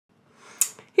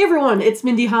Hey everyone, it's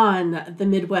Mindy Hahne, the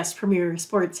Midwest premier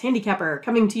sports handicapper,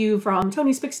 coming to you from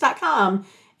TonySpicks.com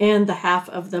and the half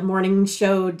of the morning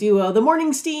show duo, The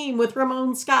Morning Steam with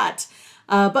Ramon Scott.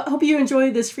 But hope you enjoy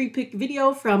this free pick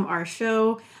video from our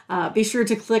show. Be sure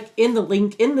to click in the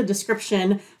link in the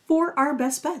description for our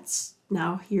best bets.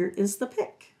 Now here is the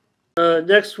pick.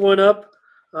 Next one up,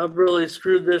 I've really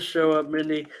screwed this show up,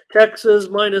 Mindy. Texas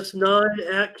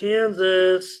 -9 at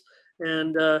Kansas,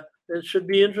 and it should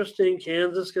be interesting.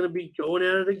 Kansas going to be going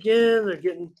at it again. They're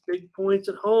getting big points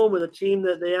at home with a team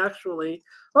that they actually.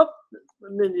 Oh,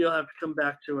 Mindy, you'll have to come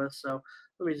back to us. So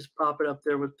let me just pop it up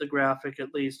there with the graphic,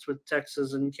 at least with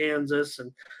Texas and Kansas,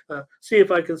 and see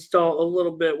if I can stall a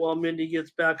little bit while Mindy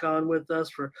gets back on with us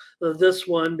for this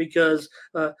one, because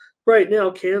right now,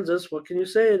 Kansas, what can you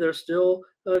say? They're still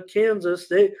Kansas.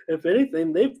 They, if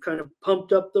anything, they've kind of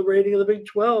pumped up the rating of the Big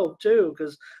 12 too,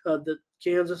 because the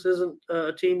Kansas isn't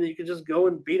a team that you can just go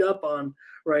and beat up on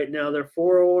right now. They're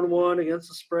 4-0-1 against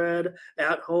the spread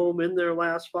at home in their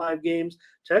last 5 games.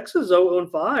 Texas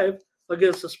 0-5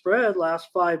 against the spread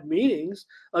last 5 meetings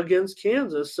against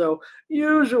Kansas. So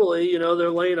usually,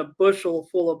 they're laying a bushel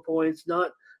full of points,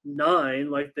 not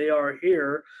 9 like they are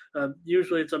here.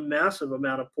 Usually it's a massive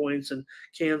amount of points, and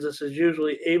Kansas is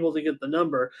usually able to get the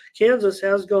number. Kansas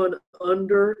has gone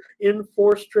under in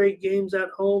 4 straight games at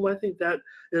home. I think that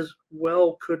is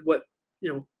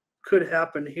could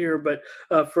happen here, but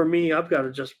for me, I've got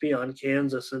to just be on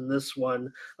Kansas in this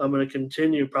one. I'm going to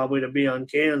continue probably to be on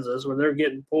Kansas when they're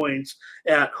getting points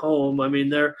at home. I mean,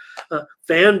 their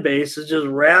fan base is just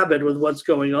rabid with what's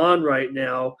going on right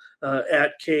now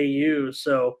at KU.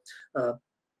 So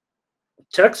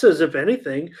Texas, if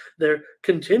anything, they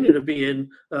continue to be in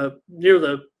near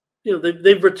the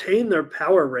they've retained their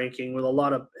power ranking with a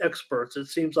lot of experts, it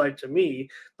seems like to me,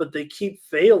 but they keep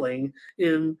failing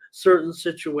in certain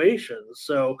situations.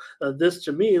 So this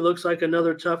to me looks like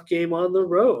another tough game on the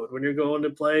road when you're going to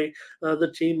play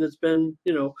the team that's been,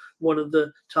 one of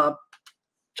the top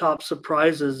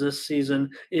surprises this season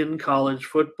in college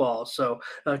football. So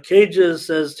Cages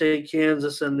says take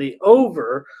Kansas and the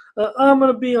over. I'm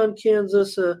going to be on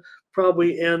Kansas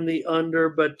probably and the under,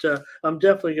 but I'm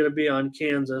definitely going to be on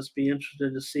Kansas. Be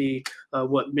interested to see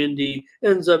what Mindy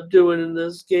ends up doing in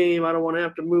this game. I don't want to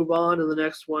have to move on to the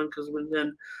next one, because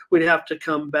then we'd have to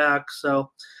come back.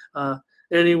 So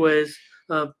anyways,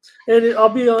 and I'll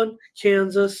be on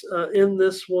Kansas in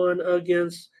this one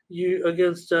against UT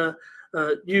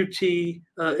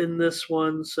in this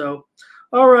one. So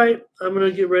all right, I'm going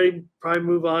to get ready, probably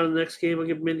move on to the next game. I'll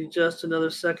give Mindy just another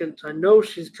second. I know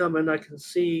she's coming. I can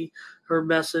see her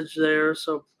message there,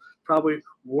 so probably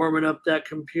warming up that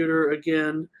computer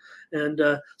again. And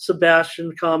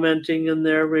Sebastian commenting in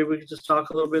there. Maybe we could just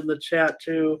talk a little bit in the chat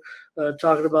too,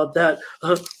 talking about that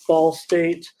Ball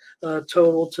State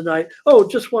total tonight. Oh,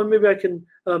 just one maybe I can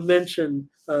mention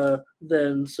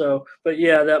then. So, but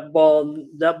yeah, that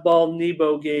ball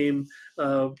Nebo game,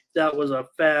 that was a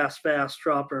fast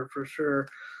dropper for sure.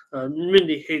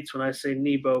 Mindy hates when I say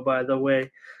Nebo, by the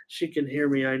way. She can hear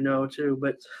me, I know, too.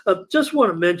 But just want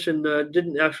to mention,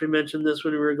 didn't actually mention this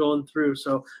when we were going through,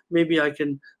 so maybe I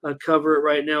can cover it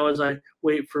right now as I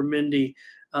wait for Mindy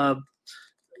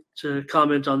to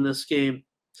comment on this game.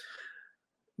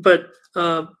 But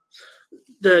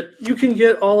that you can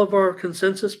get all of our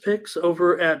consensus picks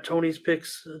over at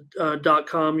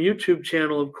Tony'sPicks.com YouTube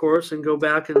channel, of course, and go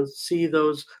back and see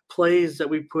those plays that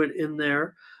we put in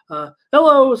there.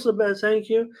 Hello, Sebastian. Thank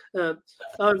you. I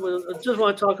just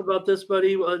want to talk about this,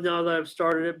 buddy, now that I've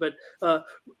started it, but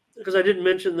because I didn't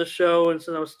mention the show, and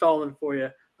so I was stalling for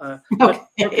you. Okay.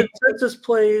 Our consensus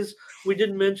plays we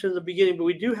didn't mention in the beginning, but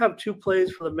we do have 2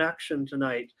 plays for the Maction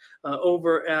tonight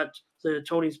over at the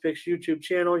Tony's Picks YouTube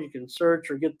channel. You can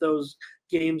search or get those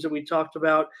games that we talked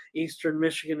about: Eastern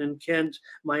Michigan and Kent,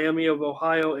 Miami of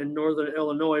Ohio, and Northern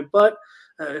Illinois. But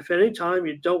if any time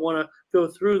you don't want to go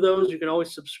through those, you can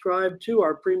always subscribe to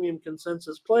our premium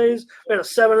consensus plays. We had a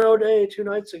 7-0 day 2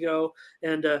 nights ago,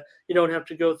 and you don't have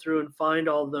to go through and find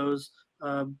all those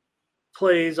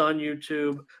plays on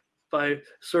YouTube by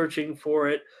searching for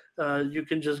it. You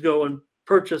can just go and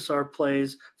purchase our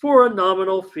plays for a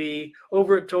nominal fee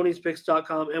over at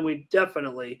Tony'sPicks.com, and we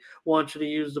definitely want you to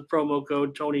use the promo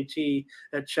code TonyT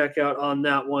at checkout on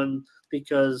that one,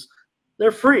 because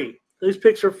they're free. These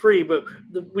picks are free, but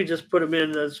we just put them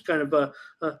in as kind of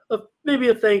maybe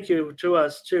a thank you to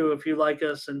us too, if you like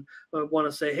us and want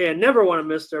to say, hey, I never want to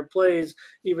miss their plays,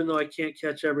 even though I can't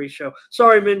catch every show.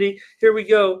 Sorry, Mindy. Here we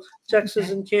go. Texas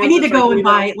and Kansas. I need to go and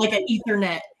buy like an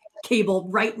Ethernet cable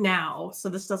right now, so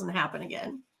this doesn't happen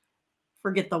again.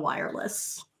 Forget the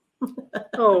wireless.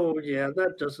 Oh yeah,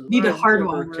 that doesn't need to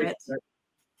hardwire it.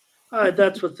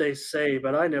 That's what they say,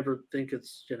 but I never think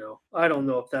it's, I don't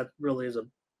know if that really is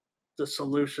the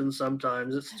solution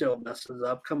sometimes. It still messes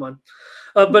up. Come on.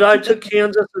 But I took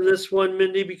Kansas in this one,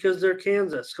 Mindy, because they're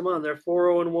Kansas. Come on, they're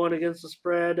 4-0-1 against the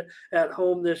spread at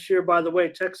home this year. By the way,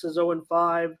 Texas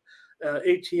 0-5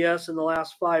 ATS in the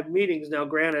last 5 meetings. Now,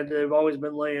 granted, they've always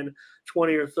been laying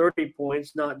 20 or 30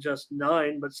 points, not just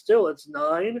 9, but still it's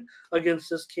 9 against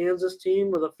this Kansas team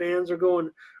where the fans are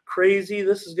going crazy.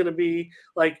 This is going to be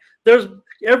like there's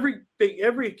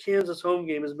every Kansas home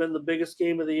game has been the biggest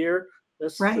game of the year.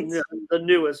 This is Right. the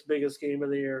newest biggest game of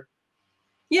the year.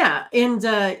 Yeah, and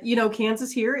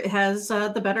Kansas here has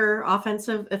the better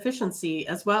offensive efficiency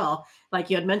as well.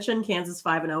 Like you had mentioned, Kansas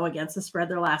 5-0 against the spread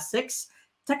their last 6.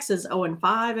 Texas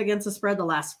 0-5 against the spread the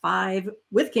last 5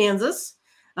 with Kansas.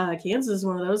 Kansas is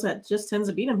one of those that just tends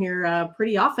to beat them here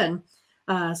pretty often.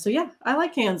 So yeah, I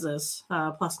like Kansas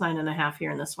plus 9.5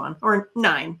 here in this one, or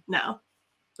 9 now.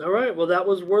 All right, well that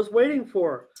was worth waiting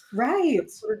for. Right.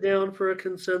 Let's put it down for a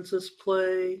consensus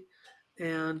play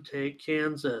and take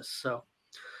Kansas.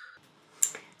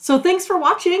 So thanks for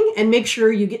watching, and make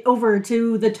sure you get over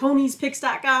to the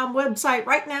Tony'sPicks.com website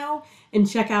right now and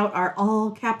check out our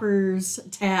All Cappers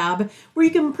tab where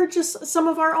you can purchase some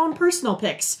of our own personal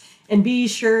picks. And be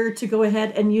sure to go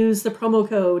ahead and use the promo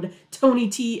code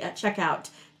TonyT at checkout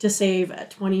to save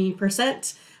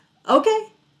 20%.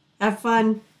 Okay, have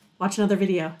fun. Watch another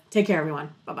video. Take care,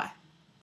 everyone. Bye-bye.